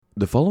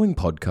The following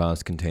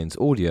podcast contains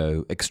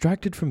audio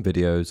extracted from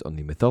videos on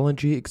the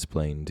Mythology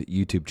Explained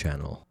YouTube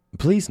channel.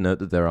 Please note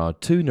that there are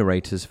two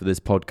narrators for this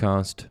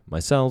podcast,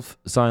 myself,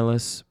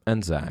 Silas,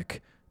 and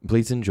Zach.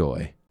 Please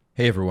enjoy.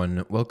 Hey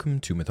everyone,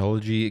 welcome to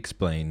Mythology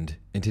Explained.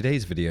 In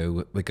today's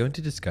video, we're going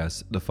to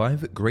discuss the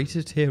 5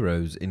 greatest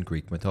heroes in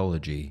Greek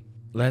mythology.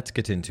 Let's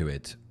get into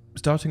it.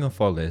 Starting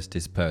off our list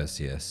is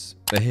Perseus,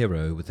 a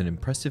hero with an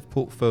impressive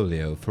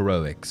portfolio of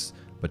heroics,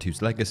 but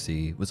whose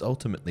legacy was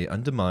ultimately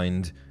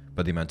undermined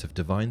by the amount of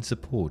divine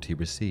support he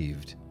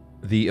received.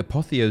 The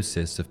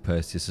apotheosis of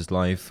Perseus'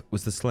 life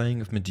was the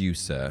slaying of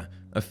Medusa,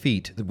 a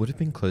feat that would have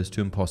been close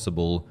to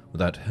impossible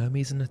without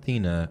Hermes and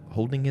Athena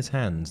holding his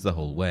hands the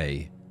whole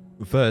way.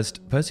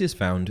 First, Perseus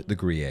found the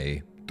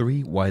Graeae,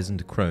 3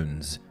 wizened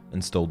crones,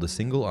 and stole the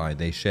single eye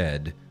they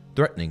shared,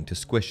 threatening to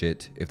squish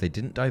it if they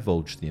didn't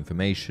divulge the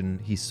information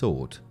he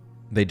sought.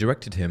 They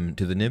directed him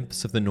to the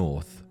Nymphs of the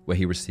north, where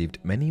he received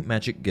many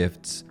magic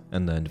gifts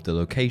and learned of the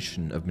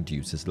location of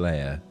Medusa's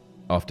lair.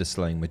 After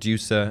slaying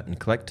Medusa and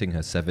collecting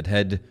her severed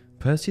head,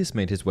 Perseus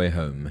made his way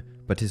home,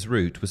 but his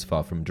route was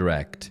far from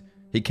direct.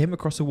 He came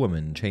across a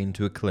woman chained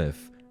to a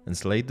cliff and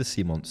slayed the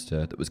sea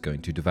monster that was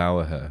going to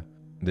devour her.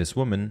 This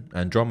woman,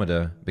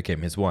 Andromeda,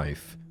 became his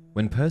wife.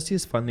 When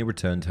Perseus finally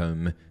returned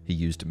home, he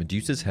used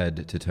Medusa's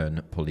head to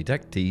turn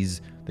Polydectes,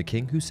 the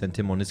king who sent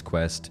him on his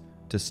quest,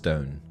 to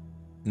stone.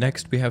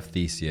 Next we have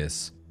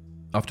Theseus.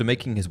 After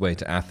making his way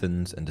to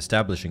Athens and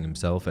establishing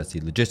himself as the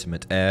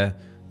legitimate heir,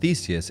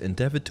 Theseus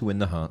endeavored to win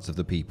the hearts of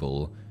the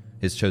people.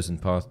 His chosen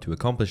path to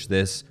accomplish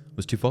this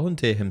was to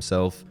volunteer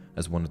himself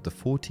as one of the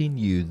 14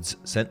 youths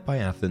sent by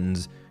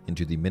Athens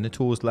into the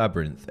Minotaur's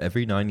labyrinth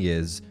every 9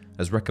 years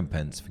as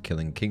recompense for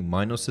killing King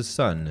Minos'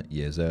 son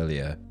years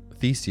earlier.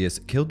 Theseus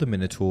killed the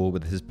Minotaur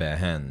with his bare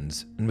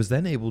hands and was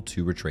then able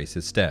to retrace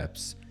his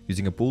steps,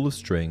 using a ball of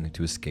string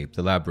to escape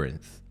the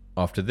labyrinth.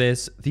 After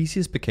this,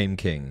 Theseus became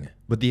king,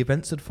 but the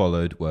events that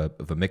followed were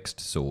of a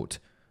mixed sort.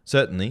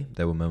 Certainly,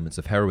 there were moments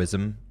of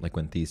heroism, like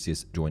when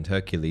Theseus joined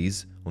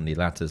Hercules on the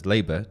latter's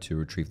labour to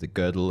retrieve the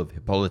girdle of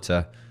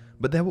Hippolyta,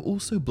 but there were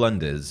also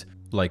blunders,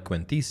 like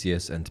when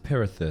Theseus and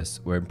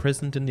Pirithous were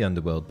imprisoned in the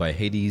underworld by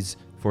Hades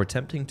for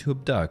attempting to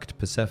abduct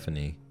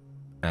Persephone.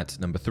 At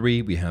number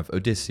 3, we have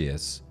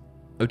Odysseus.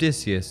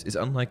 Odysseus is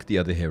unlike the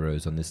other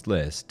heroes on this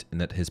list in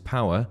that his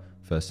power,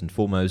 first and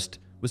foremost,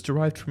 was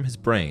derived from his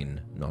brain,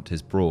 not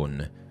his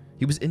brawn.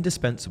 He was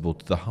indispensable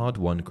to the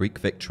hard-won Greek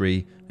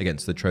victory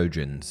against the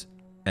Trojans,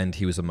 and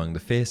he was among the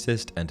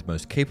fiercest and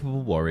most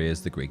capable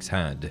warriors the Greeks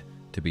had,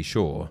 to be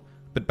sure,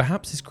 but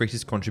perhaps his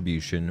greatest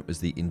contribution was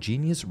the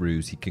ingenious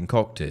ruse he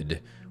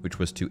concocted, which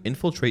was to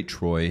infiltrate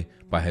Troy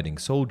by hiding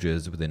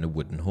soldiers within a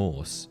wooden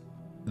horse.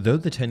 Though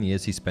the 10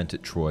 years he spent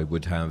at Troy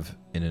would have,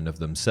 in and of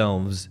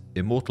themselves,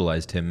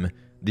 immortalized him,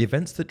 the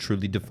events that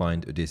truly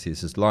defined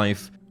Odysseus'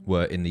 life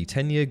were in the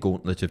 10-year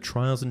gauntlet of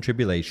trials and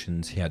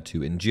tribulations he had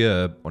to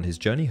endure on his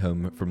journey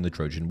home from the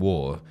Trojan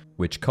War,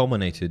 which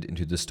culminated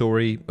into the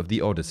story of the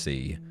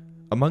Odyssey.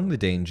 Among the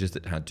dangers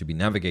that had to be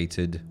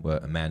navigated were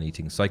a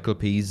man-eating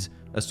cyclopes,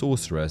 a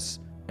sorceress,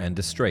 and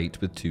a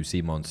strait with 2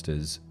 sea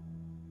monsters.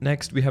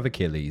 Next we have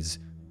Achilles.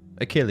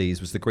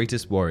 Achilles was the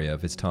greatest warrior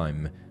of his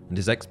time, and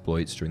his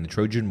exploits during the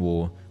Trojan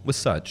War were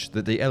such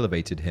that they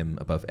elevated him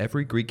above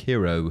every Greek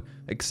hero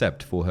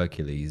except for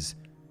Hercules.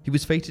 He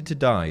was fated to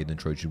die in the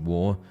Trojan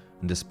War,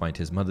 and despite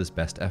his mother's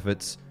best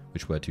efforts,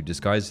 which were to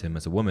disguise him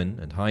as a woman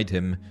and hide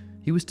him,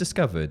 he was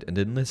discovered and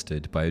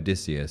enlisted by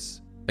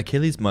Odysseus.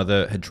 Achilles'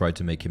 mother had tried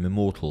to make him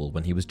immortal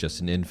when he was just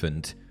an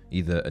infant,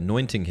 either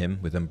anointing him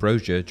with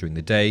ambrosia during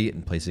the day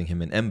and placing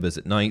him in embers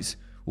at night,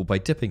 or by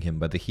dipping him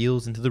by the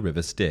heels into the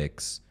river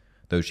Styx.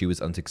 Though she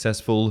was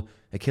unsuccessful,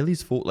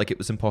 Achilles fought like it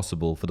was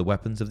impossible for the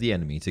weapons of the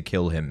enemy to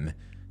kill him.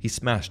 He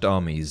smashed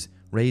armies,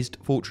 razed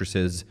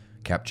fortresses,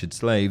 captured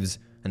slaves,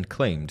 and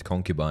claimed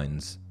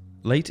concubines.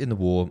 Late in the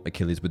war,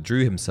 Achilles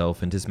withdrew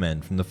himself and his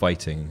men from the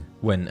fighting,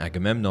 when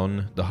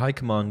Agamemnon, the high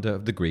commander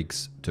of the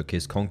Greeks, took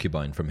his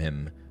concubine from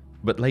him.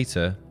 But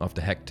later,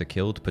 after Hector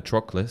killed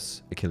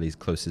Patroclus, Achilles'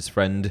 closest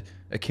friend,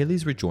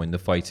 Achilles rejoined the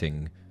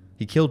fighting.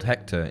 He killed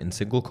Hector in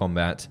single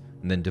combat,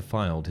 and then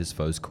defiled his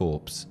foe's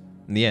corpse.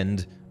 In the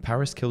end,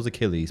 Paris kills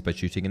Achilles by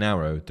shooting an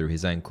arrow through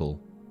his ankle.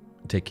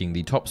 Taking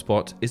the top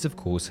spot is of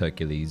course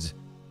Hercules.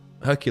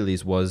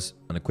 Hercules was,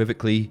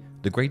 unequivocally,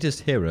 the greatest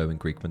hero in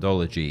Greek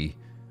mythology.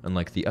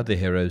 Unlike the other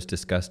heroes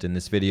discussed in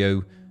this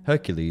video,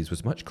 Hercules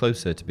was much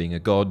closer to being a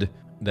god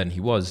than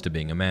he was to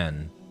being a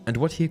man, and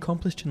what he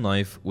accomplished in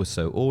life was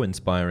so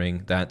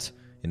awe-inspiring that,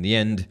 in the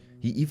end,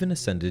 he even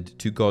ascended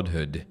to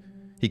godhood.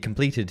 He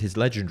completed his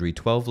legendary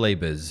 12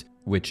 labors,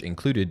 which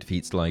included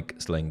feats like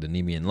slaying the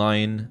Nemean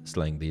lion,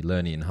 slaying the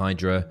Lernaean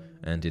hydra,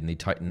 and in the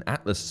Titan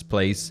Atlas'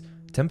 place,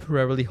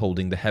 temporarily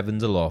holding the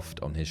heavens aloft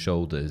on his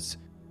shoulders.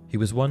 He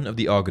was one of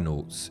the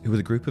Argonauts, who were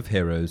the group of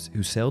heroes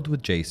who sailed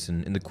with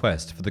Jason in the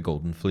quest for the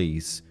Golden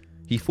Fleece.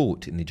 He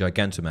fought in the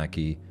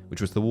Gigantomachy,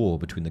 which was the war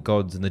between the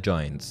gods and the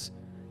giants.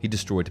 He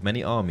destroyed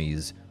many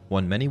armies,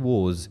 won many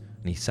wars,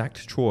 and he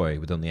sacked Troy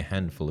with only a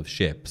handful of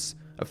ships,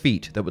 a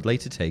feat that would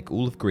later take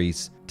all of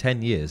Greece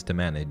 10 years to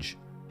manage.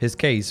 His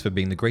case for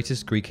being the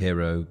greatest Greek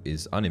hero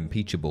is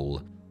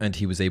unimpeachable, and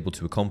he was able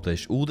to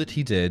accomplish all that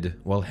he did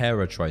while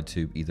Hera tried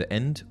to either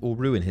end or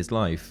ruin his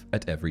life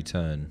at every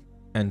turn.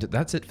 And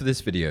that's it for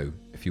this video.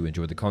 If you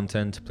enjoyed the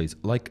content, please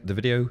like the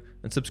video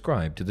and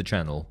subscribe to the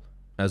channel.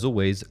 As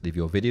always, leave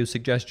your video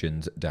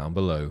suggestions down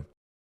below.